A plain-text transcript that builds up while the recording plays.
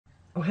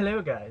Oh,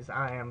 hello guys,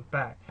 I am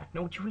back.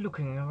 Now what you were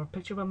looking at a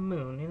picture of a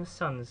moon in a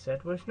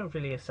sunset. Well, it's not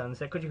really a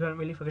sunset because you can't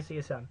really fucking see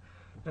a sun.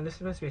 Now this is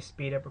supposed to be a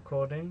speed up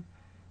recording.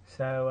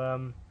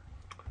 So,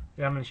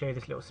 yeah, I'm going to show you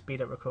this little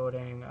speed up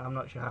recording. I'm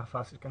not sure how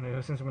fast it's going to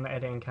go since I'm going to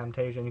edit in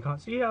Camtasia and you can't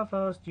see how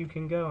fast you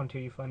can go until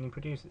you finally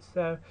produce it.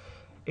 So,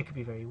 it could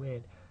be very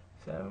weird.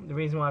 So, the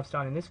reason why I've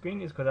started this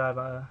screen is because I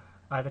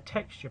have a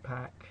texture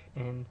pack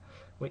in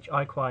which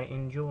I quite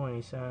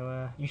enjoy.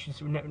 So, you should,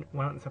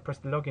 once I press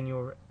the login,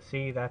 you'll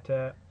see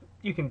that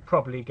you can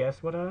probably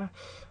guess what I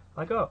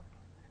got.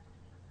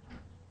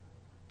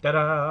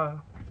 Ta-da!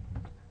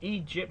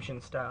 Egyptian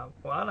style.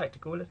 Well, I like to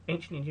call it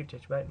Ancient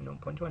Egypt about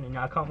 0.20.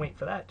 Now, I can't wait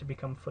for that to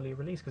become fully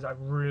released because I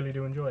really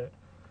do enjoy it.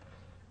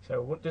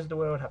 So, what does the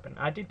world happen?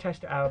 I did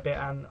test it out a bit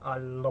and I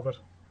love it.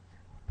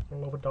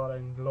 Love it,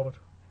 darling. Love it.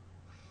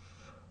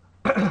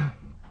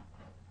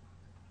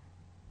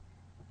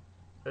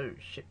 Oh,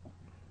 shit.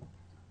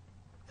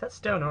 Is that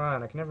stone or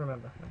iron? I can never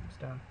remember. No,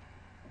 stone.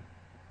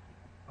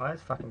 Oh,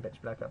 that's fucking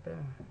bitch black up here.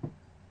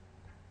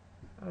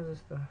 How's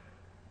this the...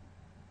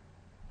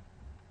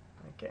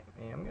 Okay,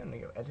 I'm gonna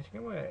go editing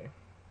away.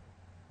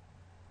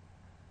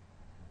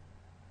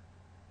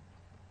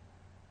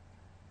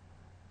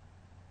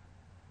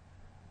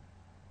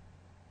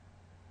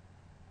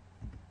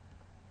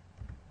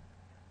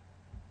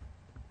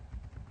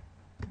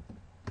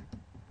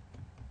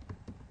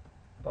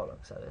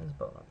 Bollocks, that is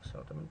bollocks.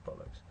 Ultimate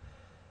bollocks.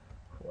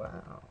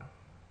 Wow.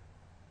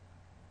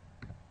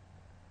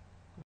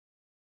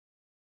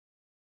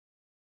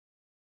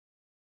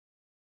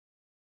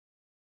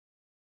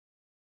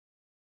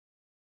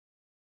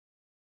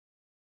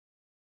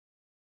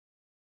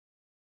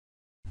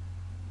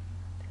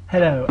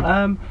 Hello,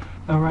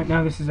 right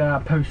now this is our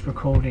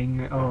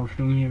post-recording of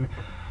the new.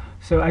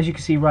 So as you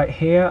can see right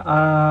here,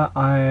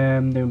 I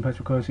am doing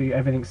post-recording, so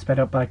everything's sped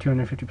up by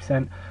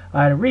 250%.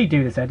 I had to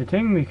redo this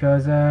editing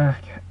because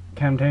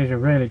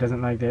Camtasia really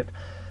doesn't like it.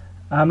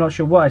 I'm not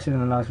sure what I said in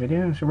the last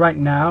video, so right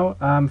now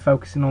I'm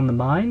focusing on the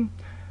mine.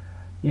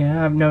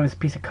 Yeah, I've noticed a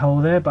piece of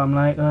coal there, but I'm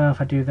like,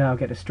 if I do that I'll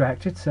get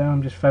distracted, so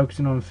I'm just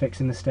focusing on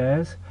fixing the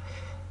stairs.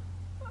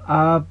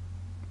 Yeah.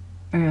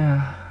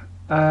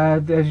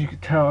 As you can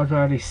tell, I've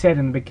already said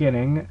in the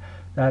beginning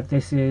that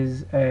this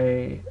is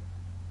a,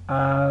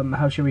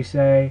 how should we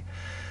say,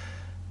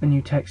 a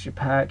new texture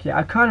pack. Yeah,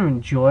 I kind of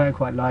enjoy it, I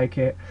quite like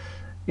it.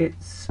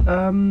 It's,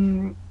 how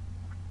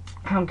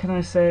can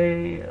I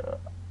say,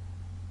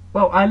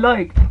 well, I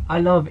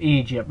love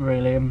Egypt,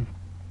 really.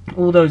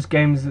 All those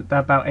games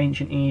about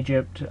ancient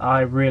Egypt,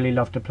 I really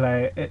love to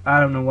play. I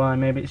don't know why,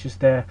 maybe it's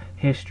just their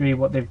history,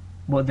 what they've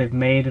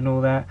made and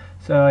all that.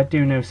 So I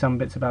do know some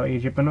bits about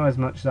Egypt, but not as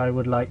much as I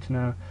would like to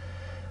know.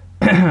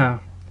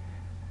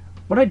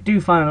 What I do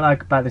find I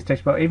like about this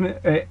text box, even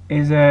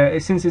is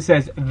since it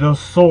says the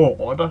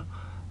sword,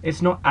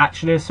 it's not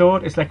actually a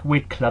sword. It's like a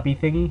weird clubby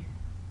thingy,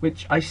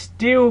 which I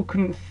still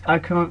can't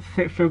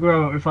figure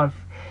out if I've.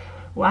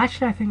 Well,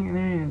 actually, I think it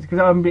is because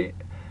I've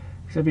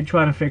been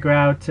trying to figure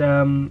out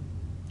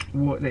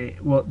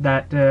what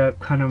that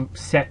kind of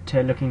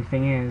scepter looking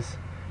thing is.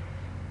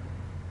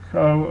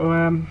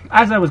 So,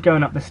 as I was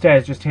going up the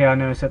stairs just here, I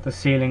noticed that the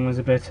ceiling was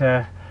a bit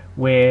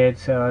weird,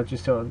 so I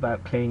just thought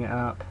about cleaning it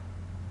up.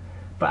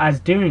 But as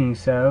doing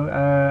so,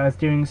 I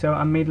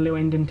made a little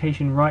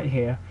indentation right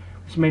here,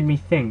 which made me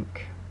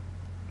think.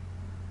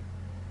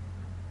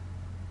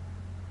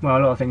 Well, a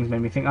lot of things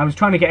made me think. I was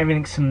trying to get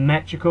everything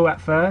symmetrical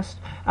at first,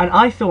 and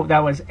I thought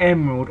that was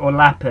emerald or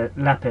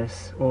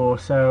lapis, or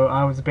so.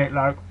 I was a bit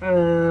like,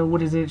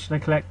 what is it? Should I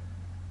collect?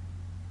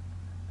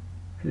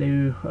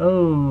 Hello.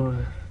 Oh,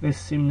 this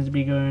seems to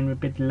be going a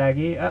bit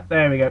laggy. Oh,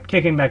 there we go.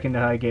 Kicking back into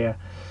high gear.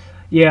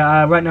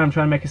 Yeah, right now I'm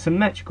trying to make a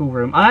symmetrical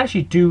room. I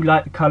actually do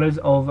like the colours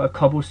of a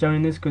cobblestone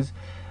in this because,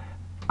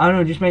 I don't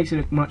know, it just makes it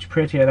look much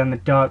prettier than the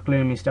dark,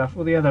 gloomy stuff.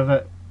 Well, the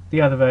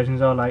other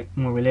versions are like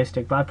more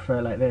realistic, but I prefer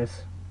it like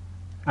this.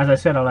 As I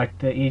said, I like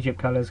the Egypt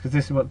colours because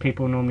this is what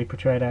people normally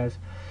portray it as.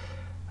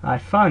 I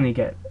finally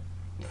get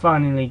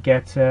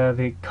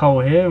the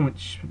coal here,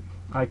 which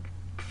I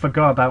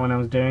forgot about when I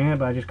was doing it,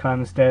 but I just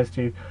climbed the stairs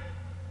to.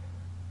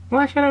 Well,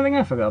 actually, I don't think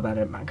I forgot about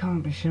it. I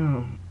can't be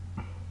sure.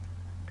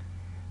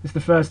 It's the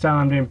first time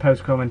I'm doing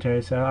post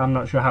commentary, so I'm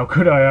not sure how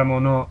good I am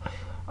or not.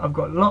 I've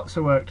got lots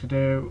of work to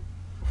do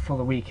for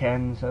the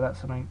weekend, so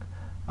that's something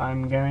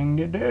I'm going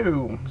to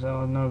do.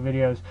 So no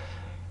videos.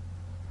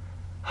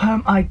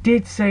 I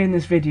did say in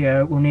this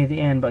video, well near the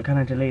end, but I kind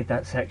of deleted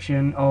that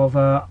section of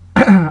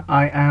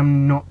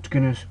I'm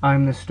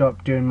gonna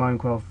stop doing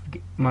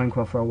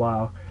Minecraft for a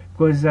while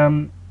because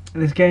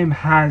this game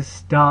has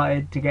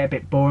started to get a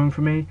bit boring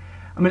for me.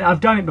 I mean,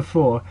 I've done it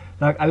before.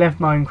 Like, I left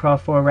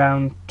Minecraft for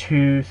around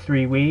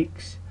 2-3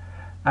 weeks,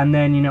 and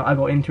then, you know, I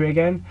got into it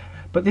again.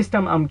 But this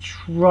time I'm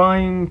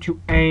trying to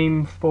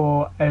aim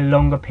for a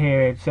longer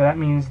period. So that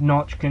means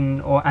Notch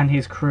and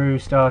his crew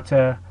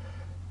can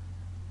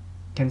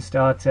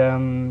start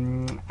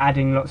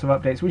adding lots of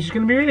updates, which is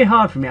going to be really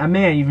hard for me. I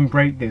may even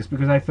break this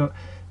because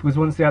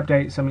once they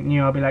update something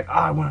new, I'll be like, oh,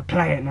 I want to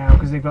play it now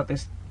because they've got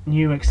this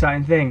new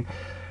exciting thing.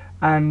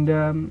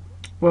 And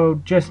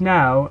well, just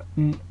now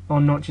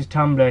on Notch's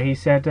Tumblr, he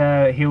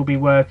said he'll be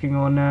working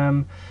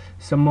on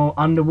some more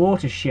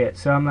underwater shit.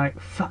 So I'm like,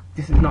 fuck,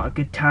 this is not a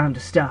good time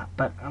to stop,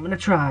 but I'm gonna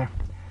try.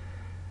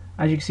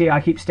 As you can see, I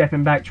keep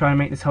stepping back trying to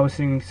make this whole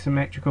thing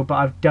symmetrical, but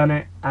I've done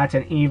it at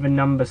an even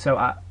number,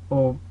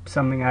 or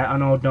something at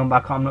an odd number.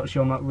 I'm not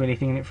sure. I'm not really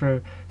thinking it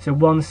through. So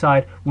one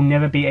side will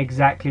never be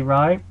exactly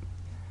right.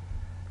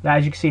 Now,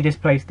 as you can see,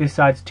 this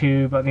side's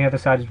 2, but the other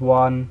side is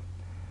 1.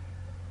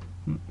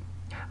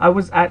 I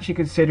was actually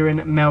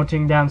considering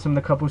melting down some of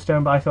the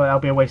cobblestone, but I thought that'll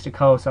be a waste of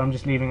coal, so I'm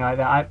just leaving it like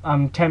that.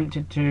 I'm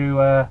tempted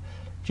to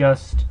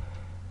just,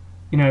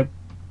 you know,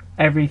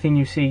 everything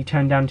you see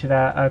turn down to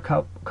that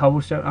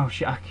cobblestone. Oh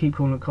shit, I keep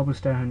calling it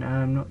cobblestone.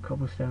 Not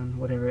cobblestone,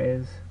 whatever it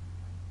is.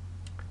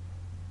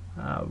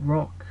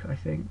 Rock, I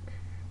think.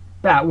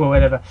 Well,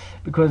 whatever.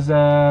 Because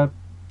the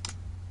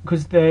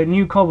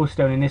new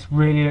cobblestone in this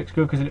really looks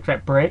good because it looks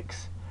like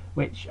bricks,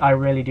 which I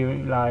really do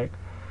like.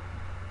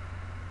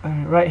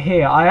 Right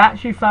here, I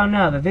actually found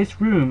out that this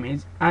room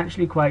is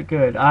actually quite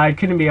good. I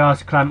couldn't be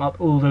asked to climb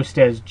up all those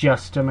stairs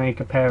just to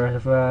make a pair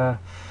of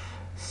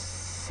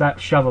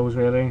shovels,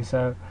 really,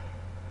 so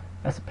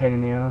that's a pain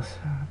in the ass.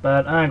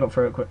 But I got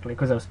through it quickly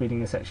because I was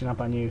speeding this section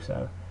up, I knew.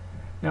 So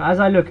now as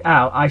I look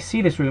out, I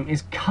see this room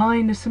is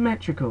kind of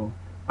symmetrical.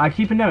 I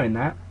keep a note in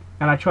that,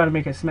 and I try to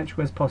make it as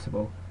symmetrical as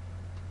possible.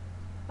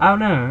 I don't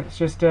know, it's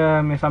just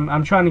if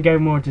I'm trying to go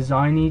more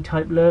designy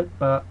type look,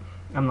 but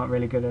I'm not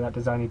really good at that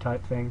designy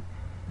type thing.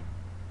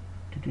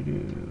 As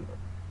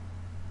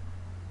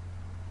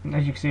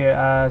you can see,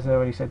 as I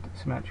already said,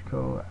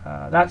 symmetrical.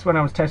 That's when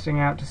I was testing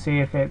out to see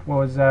if it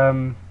was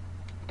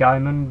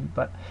diamond,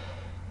 but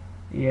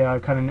yeah,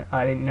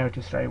 I didn't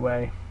notice straight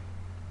away.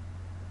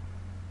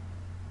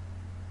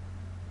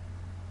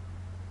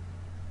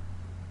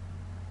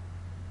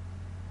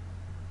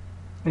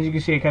 As you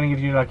can see, it kind of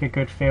gives you like a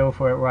good feel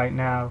for it right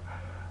now.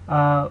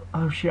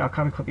 Oh shit, I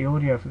kind of cut the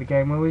audio for the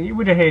game. Well, you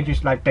would have heard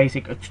just like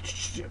basic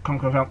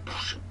block,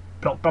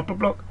 block, block,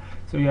 block.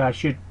 So yeah, I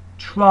should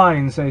try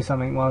and say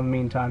something while in the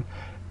meantime.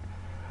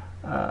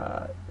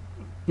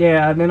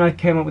 Yeah, and then I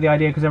came up with the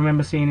idea because I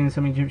remember seeing in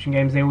some Egyptian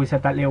games they always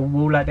had that little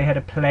wall, like they had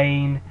a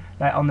plane,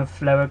 like on the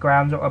lower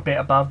grounds or a bit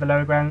above the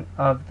lower ground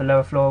of the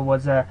lower floor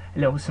was a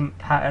little some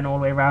pattern all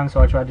the way around.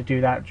 So I tried to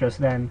do that just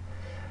then.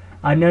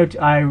 I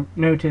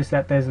noticed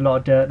that there's a lot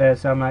of dirt there,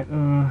 so I'm like,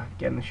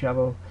 getting the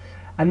shovel.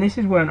 And this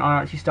is when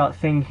I actually start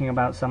thinking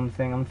about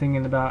something. I'm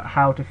thinking about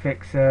how to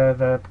fix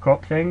the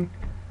crop thing.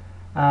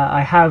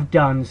 I have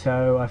done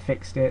so. I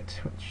fixed it,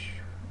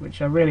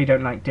 which I really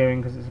don't like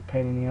doing because it's a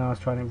pain in the ass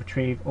trying to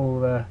retrieve all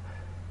the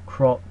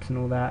crops and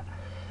all that.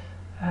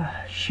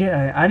 Shit,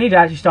 I need to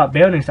actually start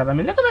building stuff. I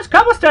mean, look at this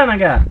cobblestone I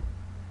got.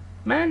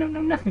 Man, no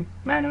nothing.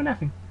 Man, no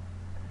nothing.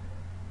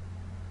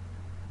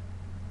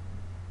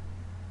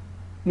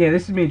 Yeah,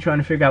 this is me trying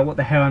to figure out what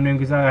the hell I'm doing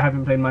because I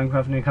haven't played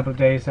Minecraft in a couple of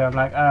days, so I'm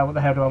like, what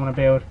the hell do I want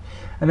to build?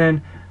 And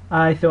then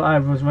I thought I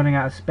was running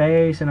out of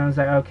space, and I was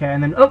like, okay,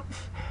 and then,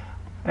 oops!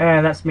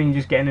 That's me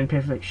just getting in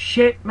pissed, like,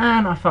 shit,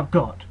 man, I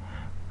forgot.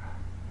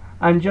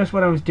 And just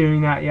when I was doing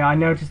that, yeah, I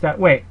noticed that,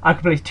 wait, I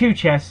could place 2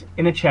 chests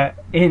in a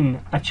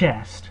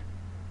chest.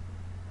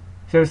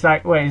 So it's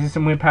like, wait, is this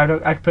some weird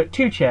paradox? I could put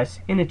 2 chests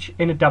in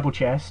a double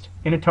chest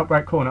in the top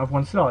right corner of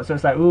one slot. So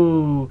it's like,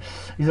 ooh,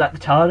 is that the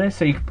TARDIS?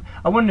 So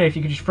I wonder if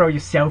you could just throw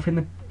yourself in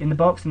the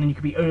box, and then you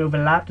could be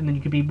overlapped, and then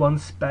you could be one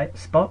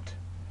spot.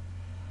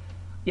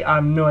 Yeah, I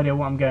have no idea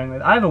what I'm going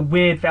with. I have a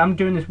weird. I'm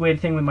doing this weird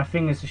thing with my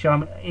fingers to show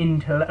I'm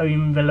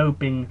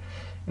enveloping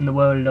in the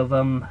world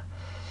of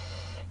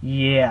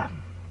yeah.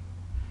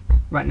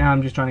 Right now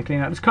I'm just trying to clean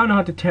up. It's kind of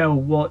hard to tell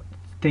what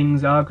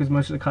things are because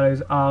most of the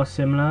colours are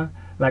similar,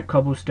 like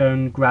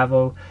cobblestone,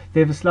 gravel. They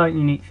have a slight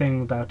unique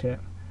thing about it.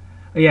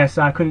 Yes,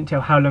 I couldn't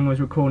tell how long I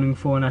was recording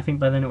for, and I think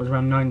by then it was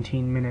around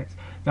 19 minutes.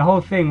 The whole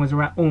thing was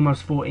around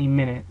almost 14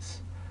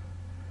 minutes.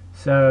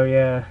 So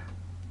yeah.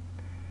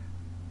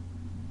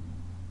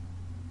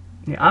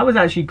 Yeah, I was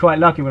actually quite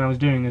lucky when I was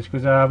doing this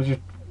because I was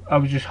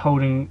just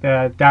holding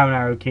the down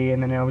arrow key,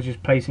 and then I was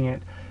just placing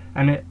it,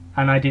 and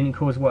I didn't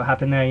cause what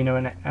happened there, you know,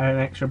 an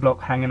extra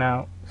block hanging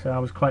out. So I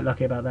was quite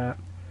lucky about that.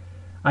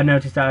 I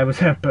noticed that I was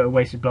a bit of a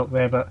wasted block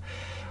there, but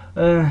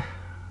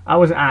I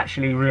wasn't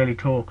actually really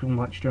talking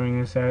much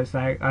during this, so it's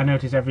like I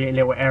noticed every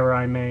little error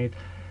I made.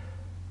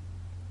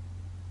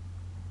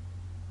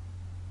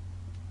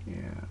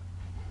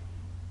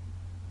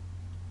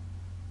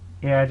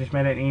 Yeah, I just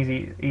made it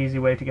an easy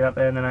way to get up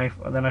there, and then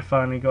I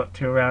finally got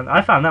to around.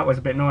 I found that was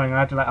a bit annoying.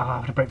 I had to I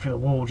have to break through the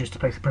wall just to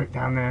place a brick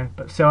down there.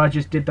 But so I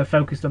just did the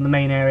focused on the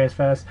main areas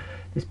first.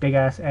 This big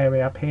ass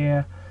area up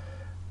here,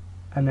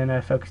 and then I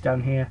focused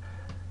down here.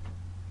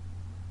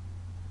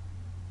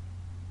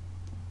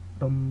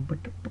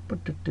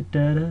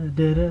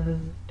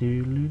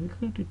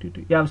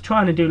 Yeah, I was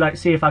trying to do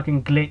see if I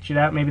can glitch it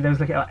out. Maybe there was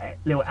like a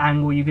little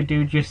angle you could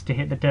do just to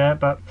hit the dirt,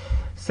 but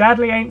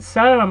sadly ain't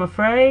so, I'm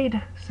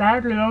afraid.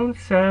 Sadly ain't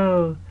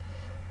so.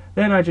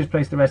 Then I just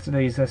placed the rest of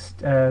these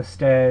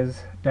stairs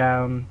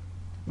down,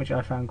 which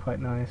I found quite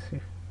nice.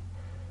 The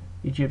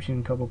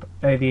Egyptian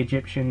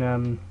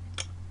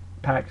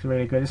pack's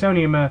really good. It's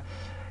only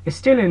it's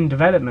still in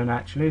development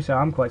actually, so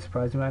I'm quite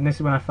surprised about it. And this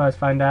is when I first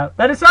found out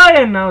that it's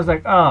iron, and I was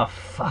like, oh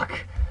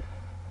fuck.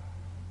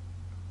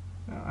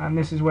 And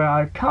this is where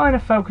I kind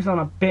of focus on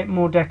a bit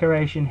more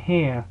decoration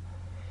here.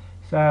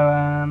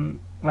 So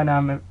when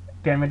I'm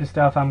getting rid of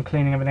stuff, I'm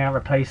cleaning everything out,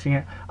 replacing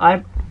it.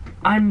 I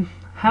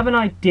have an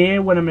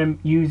idea when I'm going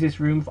to use this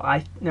room.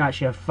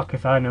 Actually, fuck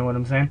if I know what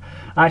I'm saying.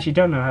 I actually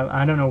don't know.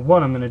 I don't know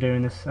what I'm going to do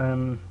in this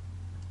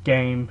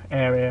game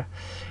area.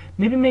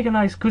 Maybe make a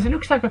nice, because it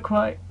looks like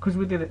because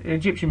with the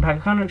Egyptian pack,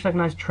 it kind of looks like a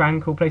nice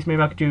tranquil place.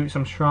 Maybe I could do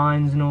some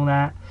shrines and all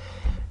that.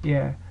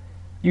 Yeah,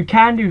 you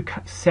can do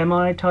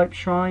semi-type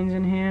shrines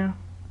in here,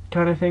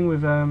 kind of thing,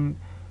 with the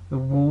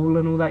wall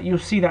and all that. You'll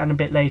see that in a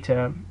bit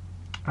later.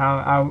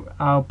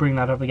 I'll bring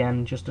that up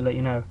again just to let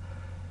you know.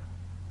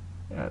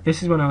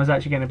 This is when I was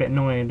actually getting a bit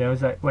annoyed. I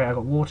was like, wait, I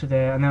got water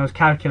there, and then I was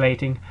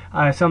calculating.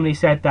 Somebody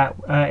said that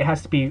it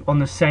has to be on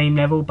the same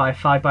level by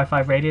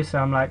 5x5 radius, so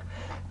I'm like,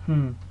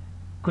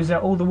 because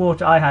all the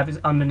water I have is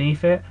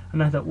underneath it,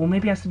 and I thought, well,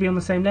 maybe it has to be on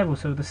the same level,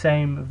 so the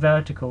same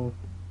vertical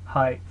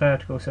height,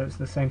 so it's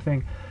the same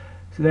thing.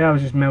 So there I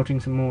was just melting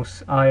some more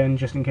iron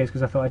just in case,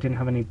 because I thought I didn't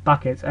have any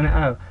buckets. And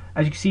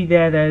as you can see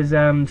there, there's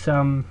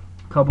some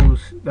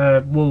cobbles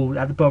wool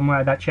at the bottom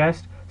right of that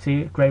chest.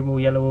 See, grey wool,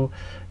 yellow wool.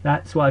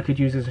 That's what I could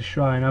use as a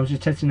shrine. I was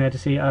just testing there to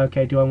see,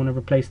 okay, do I want to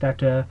replace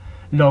that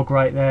log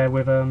right there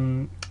with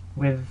a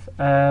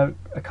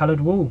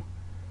coloured wool?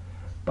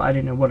 But I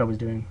didn't know what I was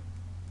doing.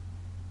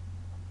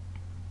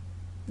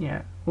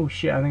 Yeah. Oh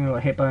shit! I think I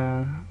got hit by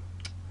a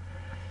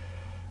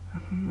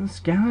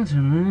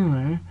skeleton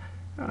anyway.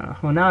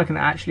 Well, now I can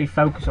actually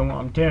focus on what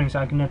I'm doing, so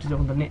I can notice all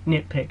the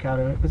nitpick out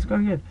of it. It's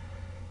going good.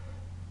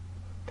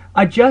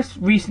 I just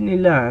recently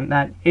learned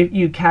that if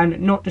you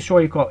can not destroy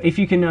your crop, if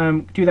you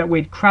can do that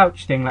weird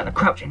crouch thing, like the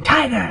crouching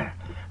tiger,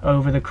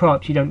 over the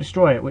crops, you don't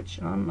destroy it,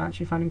 which I'm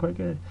actually finding quite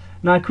good.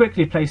 Now I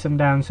quickly place them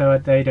down so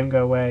that they don't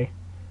go away.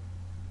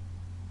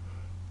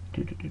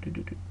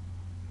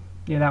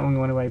 Yeah, that one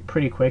went away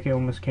pretty quick. It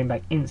almost came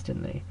back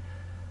instantly.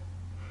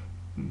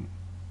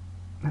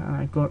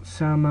 I got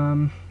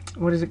some,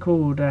 what is it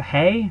called?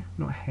 Hay?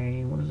 Not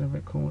hay, what is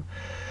it called?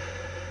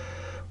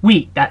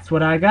 Wheat, that's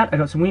what I got. I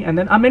got some wheat, and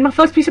then I made my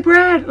first piece of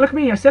bread. Look at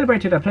me, I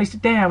celebrated. I placed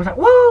it there. I was like,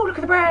 whoa, look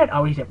at the bread.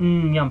 I'll eat it.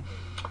 Yum.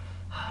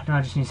 Now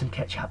I just need some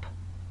ketchup.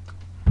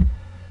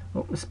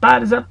 Oh, the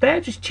spider's up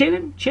there, just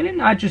chilling.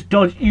 I just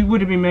dodged. You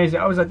would have been amazed.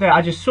 I was like there.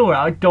 I just saw it.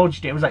 I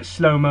dodged it. It was like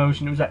slow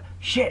motion. It was like,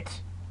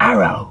 shit,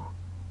 arrow.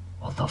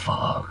 What the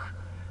fuck?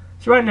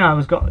 So right now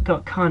I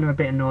got kind of a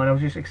bit annoyed. I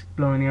was just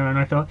exploring the area, and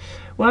I thought,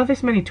 well, I have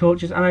this many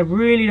torches, and I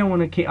really don't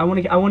want to keep. I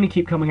want to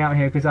keep coming out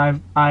here because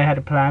I had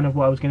a plan of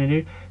what I was going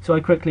to do. So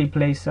I quickly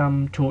placed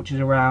some torches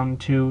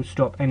around to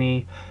stop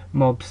any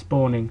mobs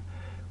spawning,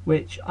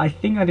 which I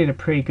think I did a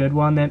pretty good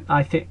one. Then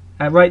I think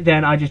right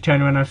then I just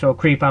turned around and I saw a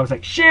creeper. I was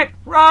like, shit,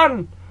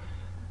 run!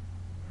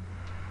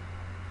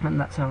 And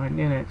that's how I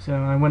did it. So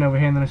I went over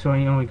here, and then I saw,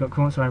 he got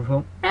caught. So I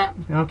thought,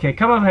 okay,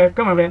 come over here.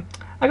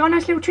 I got a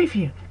nice little treat for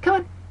you. Come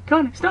on.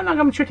 It's not like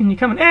I'm tricking you.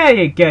 Come on. There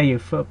you go, you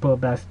football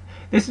bastard.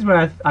 This is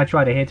where I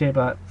tried to hit it,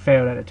 but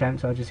failed at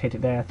attempt, so I just hit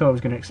it there. I thought it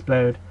was going to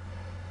explode.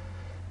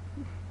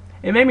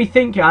 It made me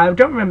think, I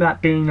don't remember that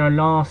being there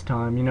last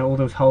time, all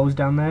those holes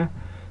down there.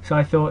 So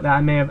I thought that I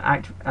may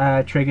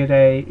have triggered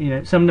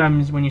a,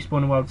 sometimes when you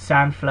spawn a world,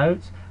 sand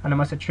floats, and I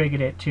must have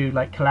triggered it to,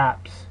 like,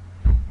 collapse.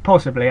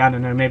 Possibly, I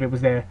don't know, maybe it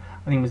was there.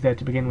 I think it was there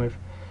to begin with.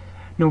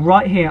 Now,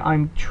 right here,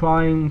 I'm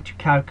trying to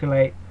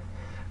calculate.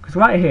 Because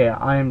right here,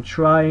 I am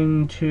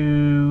trying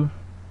to,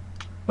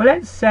 well,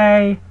 let's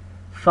say,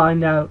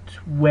 find out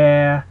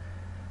where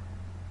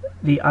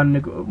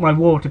my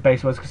water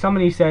base was. Because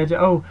somebody said,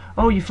 oh,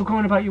 you've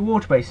forgotten about your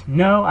water base.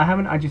 No, I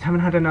haven't. I just haven't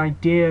had an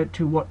idea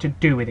to what to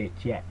do with it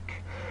yet.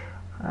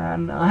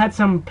 And I had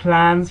some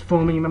plans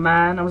forming, my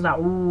man. I was like,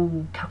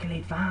 ooh,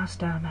 calculate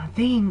faster, man.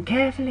 Think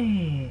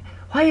carefully.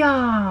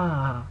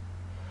 Hiya!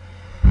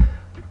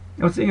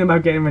 I was thinking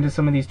about getting rid of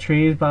some of these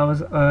trees, but I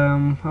was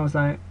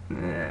like,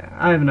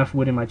 I have enough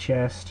wood in my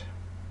chest.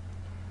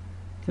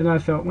 Then I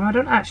thought, well,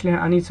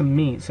 I need some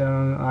meat,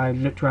 so I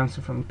looked around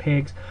for some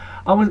pigs.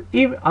 I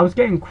was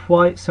getting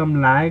quite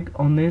some lag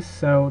on this,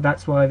 so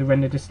that's why the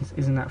render distance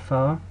isn't that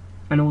far,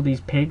 and all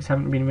these pigs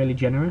haven't been really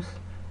generous.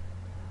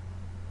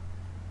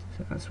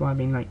 So that's why I've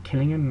been like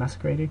killing them,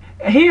 massacring.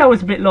 Here I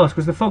was a bit lost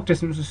because the fog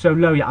distance was so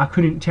low, I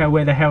couldn't tell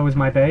where the hell was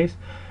my base.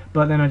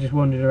 But then I just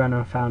wandered around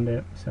and I found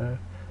it. So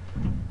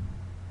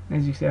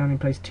as you see, I only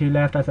placed 2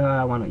 left. I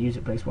thought, why not use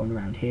it? Place 1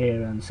 around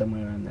here and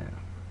somewhere around there.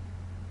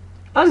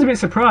 I was a bit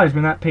surprised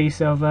when that piece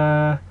of,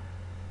 well,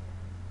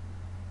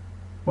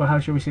 how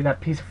shall we say,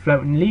 that piece of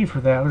floating leaf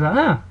was there. I was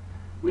like,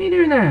 what are you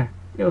doing there,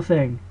 little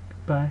thing?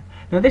 Goodbye.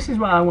 Now this is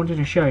what I wanted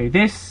to show you.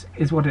 This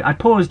is what I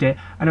paused it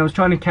and I was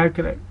trying to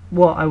calculate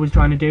what I was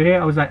trying to do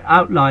here. I was like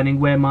outlining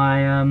where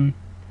my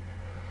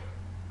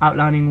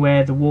outlining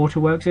where the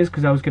waterworks is,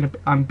 because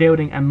I'm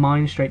building a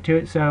mine straight to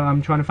it, so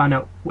I'm trying to find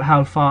out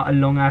how far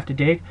along I have to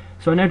dig.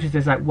 So I noticed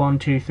there's like 1,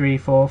 2, 3,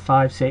 4,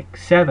 5,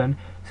 6, 7.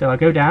 So I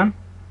go down.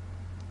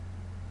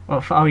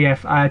 Oh yeah,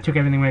 I took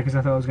everything away because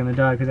I thought I was going to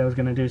die because I was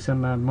going to do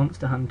some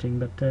monster hunting.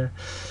 But to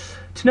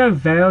no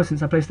avail,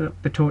 since I placed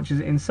the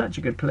torches in such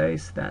a good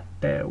place that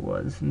there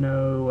was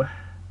no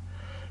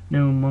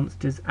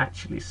monsters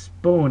actually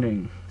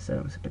spawning. So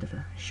it was a bit of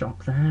a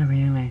shock there,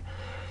 really.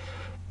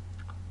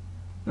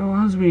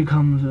 Now, as we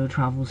come to the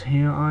travels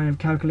here, I have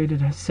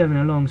calculated 7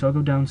 along, so I'll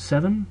go down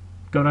 7.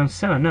 Go down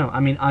 7? No,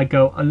 I mean I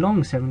go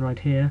along 7 right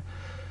here.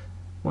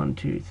 1,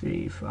 2,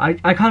 3, 4.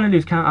 I kind of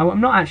lose count.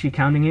 I'm not actually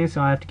counting here, so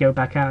I have to go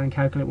back out and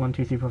calculate 1,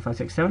 2, 3, 4, 5,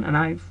 6, 7, and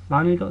I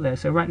finally got there.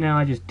 So right now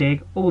I just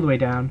dig all the way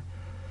down,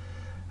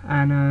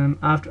 and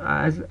after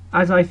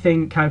as I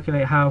think,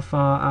 calculate how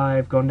far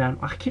I've gone down.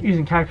 I keep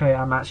using calculator.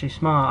 I'm actually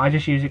smart. I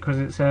just use it because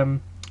it's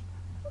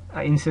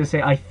instead of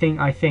say I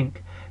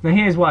think. Now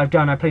here's what I've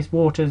done. I placed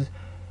waters.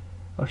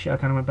 Oh shit, I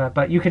kind of went back.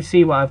 But you can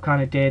see what I've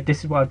kind of did.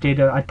 This is what I did.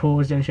 I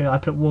paused and showed. I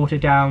put water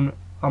down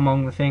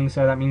among the things,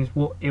 so that means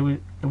the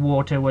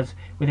water was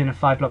within a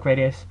 5-block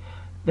radius.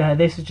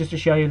 This is just to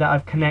show you that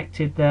I've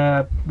connected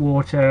the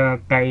water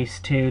base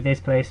to this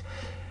place.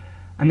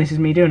 And this is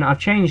me doing it. I've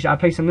changed it. I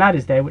placed some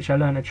ladders there, which I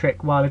learned a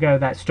trick a while ago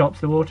that stops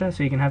the water,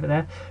 so you can have it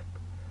there.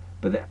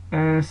 But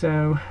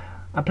so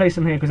I placed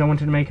them here because I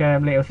wanted to make a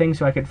little thing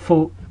so I could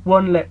fall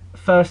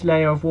first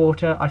layer of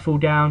water. I fall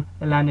down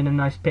and land in a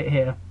nice pit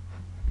here.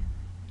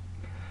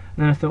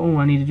 And then I thought, oh,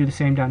 I need to do the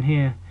same down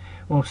here,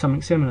 or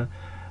something similar.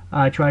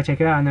 I try to take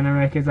it out, and then I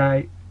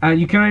realised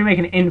you can only make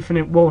an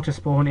infinite water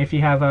spawn if you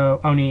have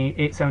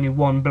it's only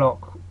 1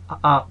 block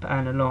up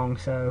and along.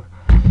 So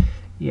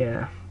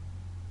yeah,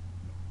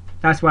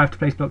 that's why I have to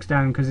place blocks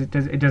down, because it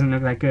doesn't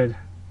look that good.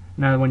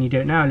 Now when you do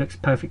it now, it looks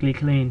perfectly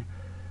clean.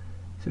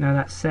 So now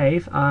that's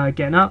safe.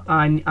 Getting up,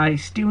 I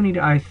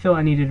thought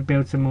I needed to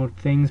build some more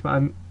things,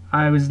 but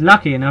I was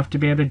lucky enough to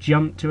be able to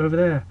jump to over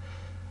there.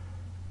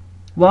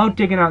 While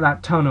digging out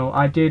that tunnel,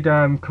 I did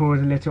cause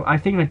a little. I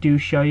think I do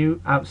show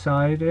you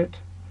outside it.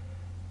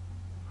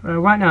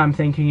 Right now, I'm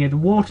thinking the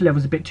water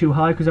level's a bit too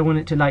high because I want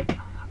it to like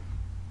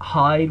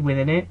hide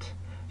within it.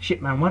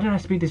 Shit, man, why did I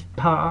speed this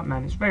part up,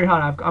 man? It's very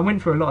hard. I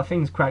went through a lot of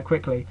things quite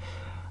quickly.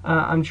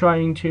 I'm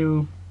trying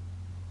to,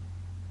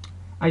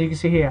 as you can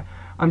see here,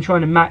 I'm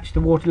trying to match the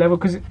water level,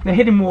 because the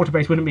hidden water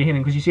base wouldn't be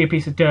hidden because you see a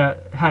piece of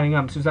dirt hanging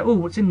up. So it's like, oh,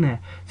 what's in there?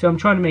 So I'm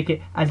trying to make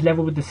it as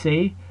level with the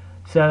sea.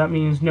 So that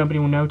means nobody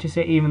will notice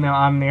it, even though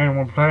I'm the only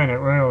one playing it,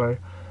 really.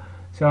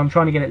 So I'm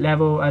trying to get it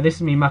level. This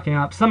is me mucking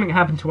up. Something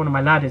happened to one of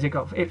my ladders.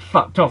 It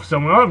fucked off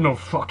somewhere. I have no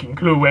fucking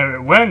clue where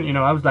it went. You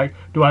know, I was like,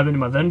 do I have it in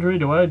my inventory?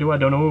 Do I?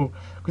 Don't know.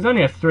 Because I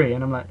only have 3,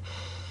 and I'm like,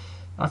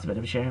 that's a bit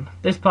of a shame.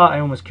 This part I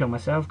almost killed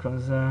myself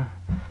because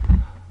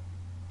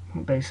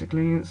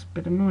basically it's a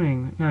bit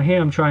annoying. Now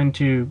here I'm trying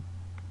to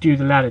do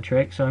the ladder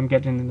trick, so I'm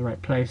getting in the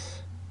right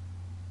place.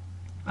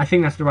 I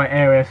think that's the right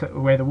area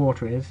where the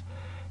water is.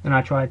 Then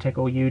I try to take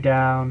all you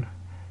down,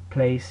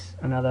 place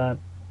another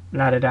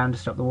ladder down to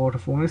stop the water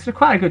falling. It's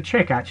quite a good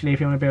trick, actually, if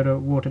you want to build a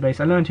water base.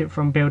 I learned it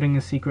from building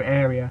a secret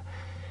area.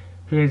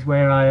 Here's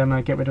where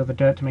I get rid of the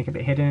dirt to make it a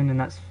bit hidden, and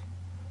that's.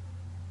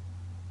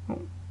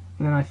 And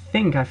then I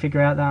think I figure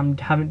out that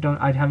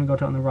I haven't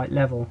got it on the right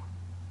level.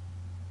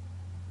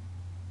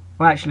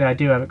 Well, actually, I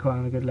do have it quite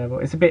on a good level.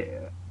 It's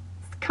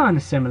kind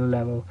of similar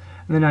level.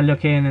 And then I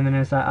look in, and then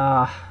it's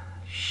like,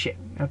 shit.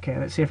 Okay,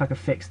 let's see if I can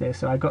fix this.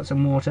 So I got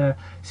some water,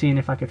 seeing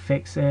if I could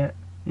fix it.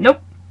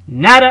 Nope,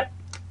 nada.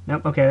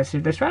 Nope. Okay, let's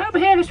try over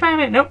here. Let's try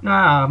over here. Nope.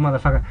 Nah,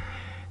 motherfucker.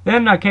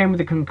 Then I came with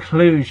the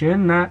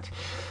conclusion that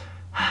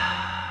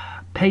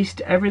paste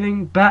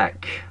everything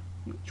back,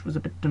 which was a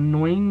bit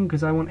annoying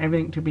because I want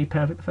everything to be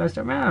perfect the first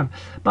time around.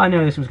 But I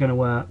know this was going to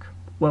work.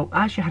 Well,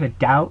 I actually had a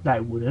doubt that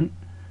it wouldn't.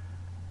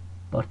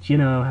 But you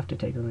know, I have to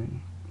take it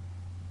in.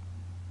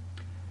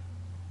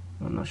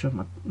 I'm not sure if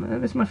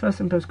this is my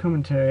first post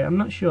commentary. I'm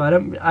not sure.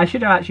 I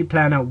should have actually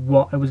planned out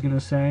what I was going to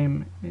say.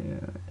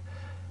 Yeah.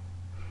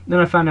 Then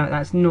I found out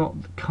that's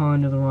not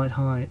kind of the right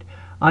height.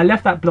 I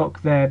left that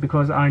block there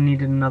because I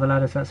needed another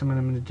ladder, so that's something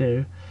I'm going to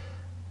do.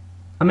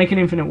 I make an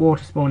infinite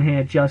water spawn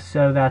here just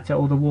so that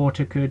all the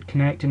water could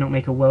connect and not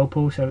make a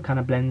whirlpool, so it kind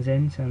of blends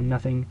in, so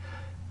nothing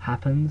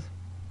happens.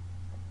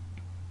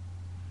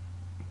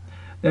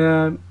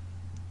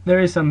 There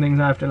is some things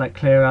I have to like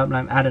clear up,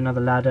 like add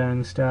another ladder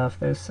and stuff.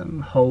 There's some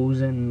holes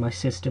in my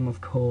system,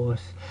 of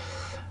course.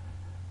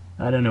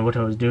 I don't know what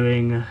I was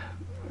doing.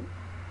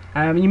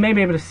 You may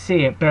be able to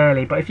see it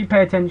barely, but if you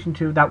pay attention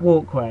to that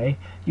walkway,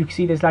 you can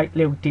see there's like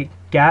little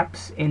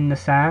gaps in the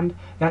sand.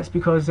 That's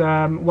because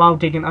while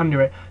digging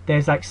under it,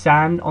 there's like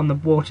sand on the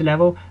water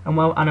level, and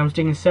I was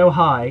digging so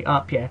high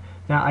up here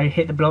that I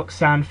hit the block,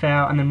 sand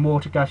fell, and then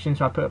water gushed in,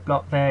 so I put a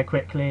block there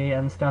quickly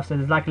and stuff. So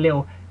there's like a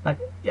little,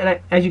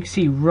 as you can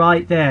see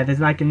right there, there's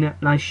like a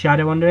nice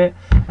shadow under it.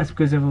 That's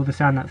because of all the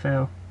sand that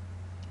fell.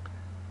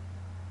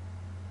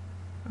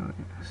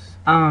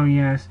 Oh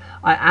yes,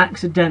 I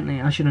should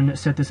have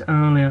said this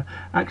earlier,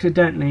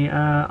 accidentally,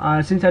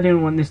 since I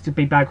didn't want this to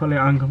be bad quality,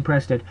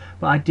 uncompressed it,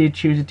 but I did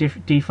choose a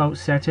default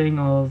setting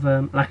of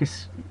like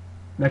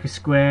a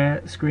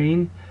square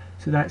screen,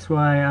 so that's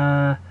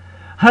why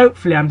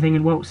hopefully I'm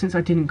thinking, well, since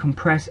I didn't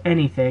compress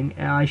anything,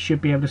 I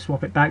should be able to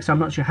swap it back, so I'm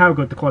not sure how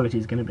good the quality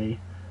is going to be.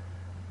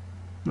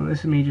 Well, this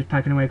is me just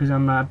packing away because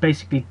I'm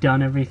basically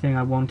done everything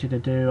I wanted to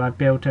do. I've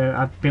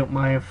built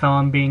my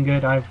farm being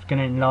good. I'm going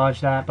to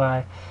enlarge that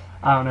by,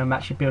 I don't know, I'm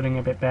actually building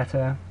a bit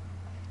better.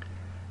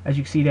 As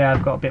you can see there,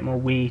 I've got a bit more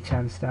wheat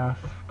and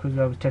stuff because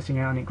I was testing it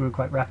out and it grew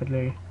quite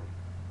rapidly.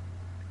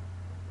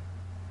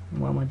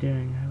 What am I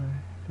doing? Have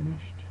I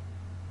finished?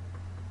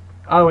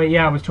 Oh wait,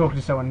 yeah, I was talking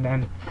to someone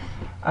then.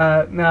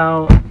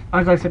 Now,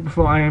 as I said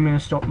before, I am going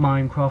to stop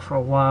Minecraft for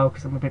a while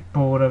because I'm a bit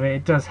bored of it.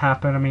 It does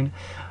happen. I mean,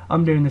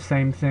 I'm doing the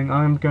same thing.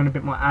 I'm going a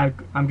bit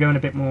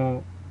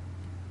more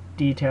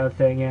detailed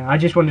thing. Yeah, I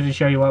just wanted to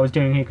show you what I was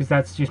doing here because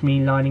that's just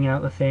me lining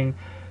out the thing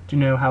to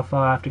know how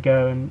far I have to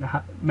go and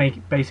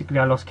basically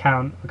I lost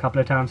count a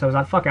couple of times. So I was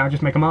like, fuck it, I'll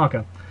just make a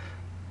marker.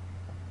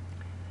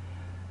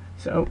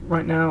 So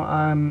right now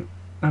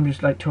I'm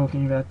just like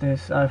talking about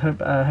this. I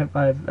hope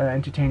I've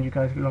entertained you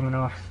guys long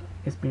enough.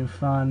 It's been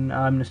fun.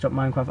 I'm gonna stop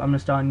Minecraft. I'm gonna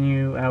start a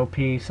new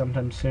LP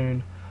sometime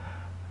soon.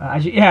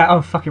 Yeah.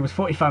 Oh fuck! It was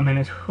 45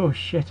 minutes. Oh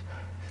shit.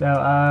 So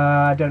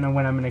I don't know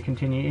when I'm gonna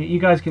continue. You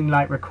guys can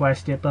like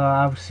request it, but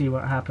I'll see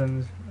what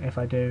happens if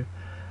I do.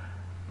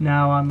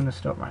 Now I'm gonna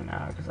stop right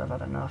now because I've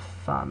had enough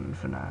fun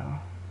for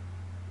now.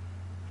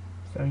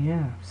 So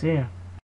yeah. See ya.